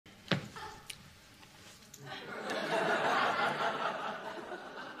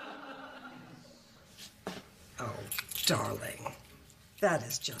darling, that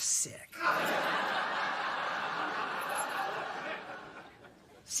is just sick.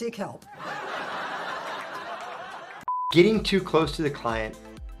 Seek help. Getting too close to the client,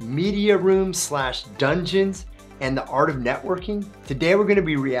 media rooms / dungeons, and the art of networking. Today we're gonna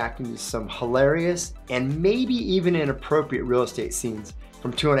be reacting to some hilarious and maybe even inappropriate real estate scenes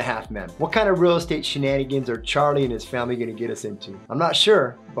from 2.5 Men. What kind of real estate shenanigans are Charlie and his family gonna get us into? I'm not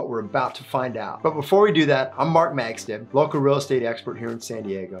sure, but we're about to find out. But before we do that, I'm Mark Magstadt, local real estate expert here in San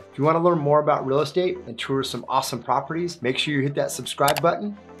Diego. If you wanna learn more about real estate and tour some awesome properties, make sure you hit that subscribe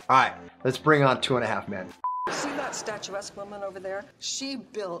button. All right, let's bring on 2.5 Men. See that statuesque woman over there? She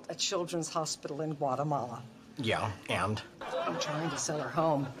built a children's hospital in Guatemala. Yeah, and? I'm trying to sell her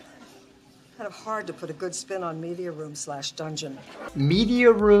home. Kind of hard to put a good spin on media room / dungeon.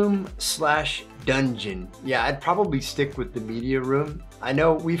 Media room / dungeon. Yeah, I'd probably stick with the media room. I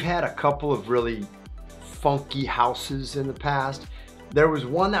know we've had a couple of really funky houses in the past. There was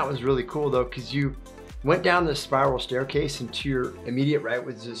one that was really cool though, because you went down this spiral staircase and to your immediate right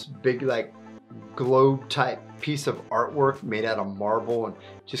was this big like globe type piece of artwork made out of marble and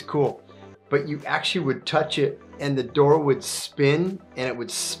just cool. But you actually would touch it and the door would spin and it would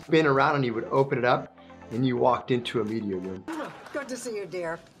spin around and you would open it up and you walked into a media room. Oh, good to see you,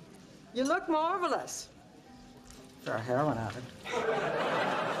 dear. You look marvelous. Our heroin addict.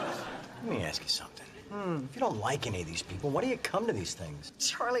 Let me ask you something. If you don't like any of these people, why do you come to these things?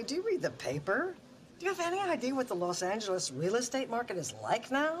 Charlie, do you read the paper? Do you have any idea what the Los Angeles real estate market is like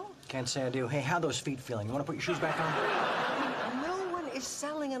now? Can't say I do. Hey, how are those feet feeling? You want to put your shoes back on? No one is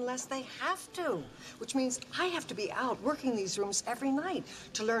selling unless they have to, which means I have to be out working these rooms every night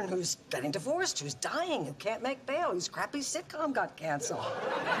to learn who's getting divorced, who's dying, who can't make bail, whose crappy sitcom got canceled.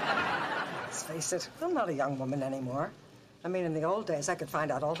 Let's face it, I'm not a young woman anymore. I mean, in the old days, I could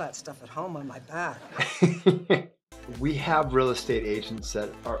find out all that stuff at home on my back. We have real estate agents that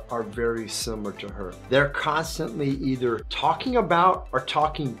are very similar to her. They're constantly either talking about or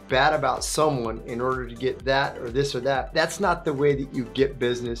talking bad about someone in order to get that or this or that. That's not the way that you get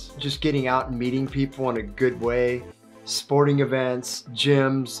business. Just getting out and meeting people in a good way, sporting events,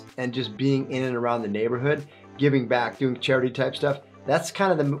 gyms, and just being in and around the neighborhood, giving back, doing charity type stuff. That's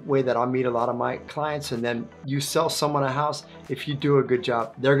kind of the way that I meet a lot of my clients. And then you sell someone a house, if you do a good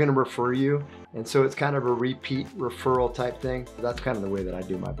job, they're gonna refer you. And so it's kind of a repeat referral type thing. That's kind of the way that I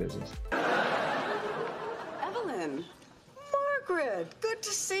do my business. Evelyn. Margaret, good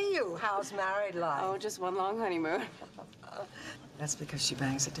to see you. How's married life? Oh, just one long honeymoon. That's because she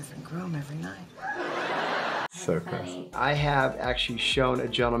bangs a different groom every night. So close. I have actually shown a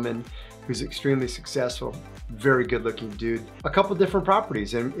gentleman who's extremely successful, very good looking dude, a couple different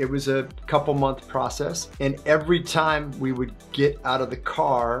properties, and it was a couple month process. And every time we would get out of the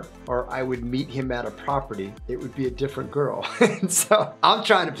car or I would meet him at a property, it would be a different girl. And so I'm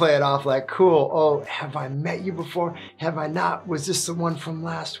trying to play it off like, cool, oh, have I met you before? Have I not? Was this the one from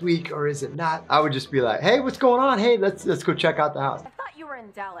last week or is it not? I would just be like, hey, what's going on? Hey, let's go check out the house. I thought you were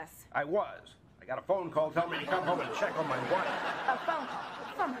in Dallas. I was. I got a phone call telling me to come home and check on my wife. A phone call?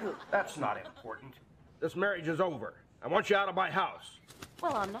 From who? That's not important. This marriage is over. I want you out of my house.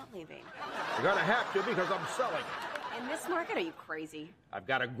 Well, I'm not leaving. You're gonna have to because I'm selling it. In this market, are you crazy? I've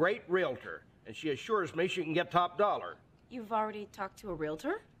got a great realtor, and she assures me she can get top dollar. You've already talked to a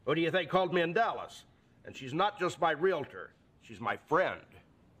realtor? Who do you think called me in Dallas? And she's not just my realtor, she's my friend.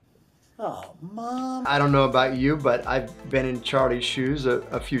 Oh, Mom. I don't know about you, but I've been in Charlie's shoes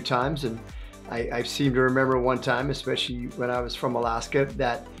a few times, and I seem to remember one time, especially when I was from Alaska,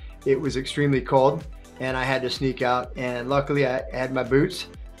 that it was extremely cold and I had to sneak out, and luckily I had my boots,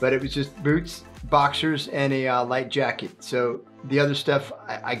 but it was just boots, boxers, and a light jacket. So the other stuff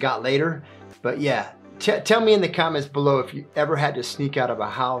I got later, but yeah, tell me in the comments below if you ever had to sneak out of a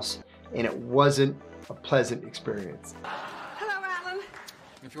house and it wasn't a pleasant experience. Hello, Alan.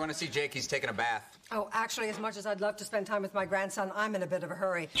 If you want to see Jake, he's taking a bath. Oh, actually, as much as I'd love to spend time with my grandson, I'm in a bit of a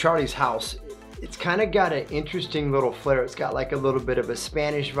hurry. Charlie's house, it's kind of got an interesting little flair. It's got like a little bit of a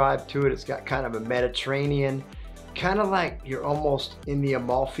Spanish vibe to it. It's got kind of a Mediterranean, kind of like you're almost in the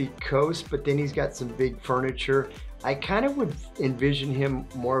Amalfi Coast, but then he's got some big furniture. I kind of would envision him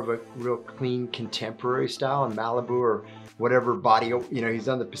more of a real clean contemporary style in Malibu or whatever body, you know, he's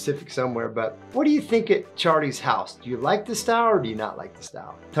on the Pacific somewhere. But what do you think at Charlie's house? Do you like the style or do you not like the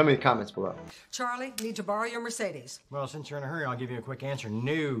style? Tell me in the comments below. Charlie, need to borrow your Mercedes. Well, since you're in a hurry, I'll give you a quick answer.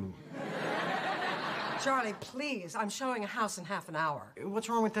 No. Charlie, please, I'm showing a house in half an hour. What's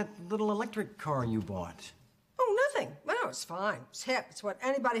wrong with that little electric car you bought? Oh, nothing. Well, no, it's fine. It's hip. It's what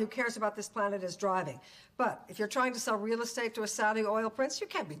anybody who cares about this planet is driving. But if you're trying to sell real estate to a Saudi oil prince, you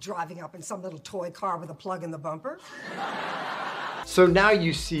can't be driving up in some little toy car with a plug in the bumper. So now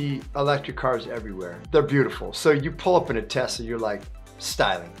you see electric cars everywhere. They're beautiful. So you pull up in a Tesla, you're like,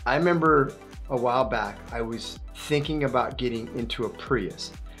 styling. I remember a while back, I was thinking about getting into a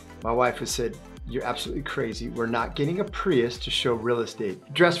Prius. My wife has said, you're absolutely crazy. We're not getting a Prius to show real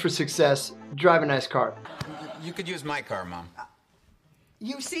estate. Dress for success, drive a nice car. You could use my car, Mom.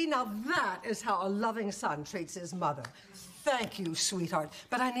 You see, now that is how a loving son treats his mother. Thank you, sweetheart,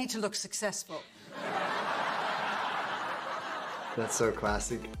 but I need to look successful. That's so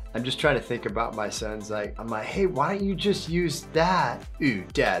classic. I'm just trying to think about my sons. I'm like, hey, why don't you just use that? Ooh,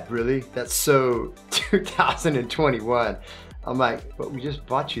 Dad, really? That's so 2021. I'm like, but we just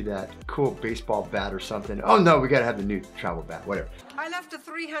bought you that cool baseball bat or something. Oh no, we gotta have the new travel bat, whatever. I left a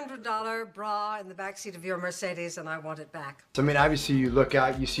 $300 bra in the backseat of your Mercedes and I want it back. So I mean, obviously you look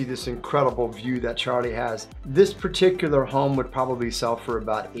out, you see this incredible view that Charlie has. This particular home would probably sell for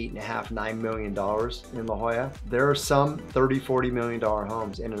about $8.5, $9 million in La Jolla. There are some $30, $40 million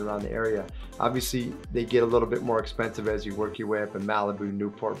homes in and around the area. Obviously, they get a little bit more expensive as you work your way up in Malibu,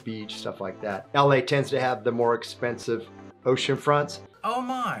 Newport Beach, stuff like that. LA tends to have the more expensive ocean fronts. Oh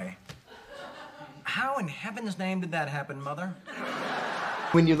my. How in heaven's name did that happen, Mother?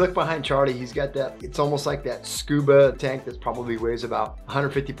 When you look behind Charlie, he's got that, it's almost like that scuba tank that probably weighs about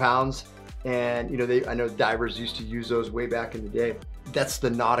 150 pounds. And you know, I know divers used to use those way back in the day. That's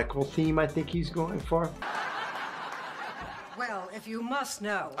the nautical theme I think he's going for. Well, if you must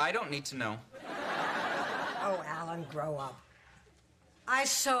know. I don't need to know. Oh, Alan, grow up. I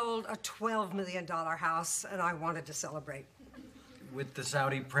sold a $12 million house and I wanted to celebrate. With the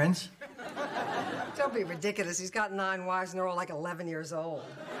Saudi prince? Don't be ridiculous. He's got 9 wives and they're all like 11 years old.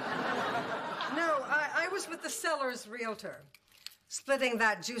 No, I was with the seller's realtor. Splitting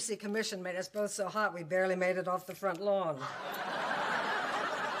that juicy commission made us both so hot we barely made it off the front lawn.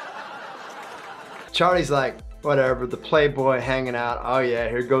 Charlie's like, whatever, the playboy hanging out. Oh yeah,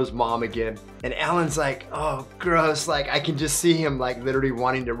 here goes Mom again. And Alan's like, oh, gross. Like, I can just see him like literally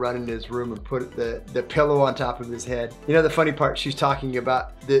wanting to run in his room and put the pillow on top of his head. You know, the funny part, she's talking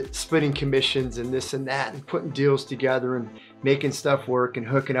about the splitting commissions and this and that and putting deals together and making stuff work and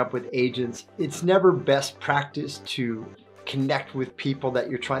hooking up with agents. It's never best practice to connect with people that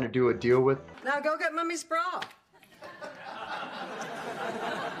you're trying to do a deal with. Now go get Mummy's bra.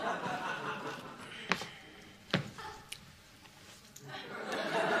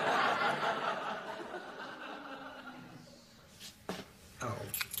 Oh,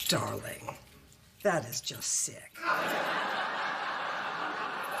 darling, that is just sick.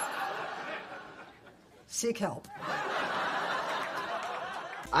 Seek help.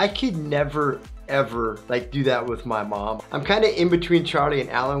 I could never, ever like do that with my mom. I'm kind of in between Charlie and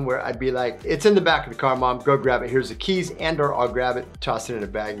Alan where I'd be like, it's in the back of the car, Mom, go grab it. Here's the keys, and/or I'll grab it, toss it in a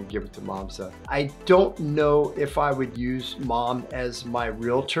bag and give it to Mom. So I don't know if I would use Mom as my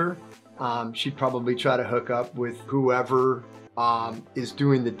realtor. She'd probably try to hook up with whoever is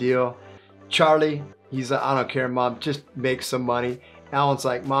doing the deal. Charlie, he's like, I don't care, Mom, just make some money. Alan's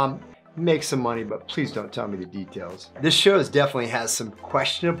like, Mom, make some money, but please don't tell me the details. This show definitely has some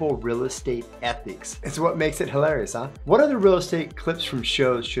questionable real estate ethics. It's what makes it hilarious, huh? What other real estate clips from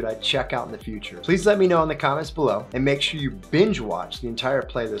shows should I check out in the future? Please let me know in the comments below, and make sure you binge watch the entire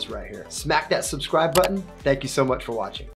playlist right here. Smack that subscribe button. Thank you so much for watching.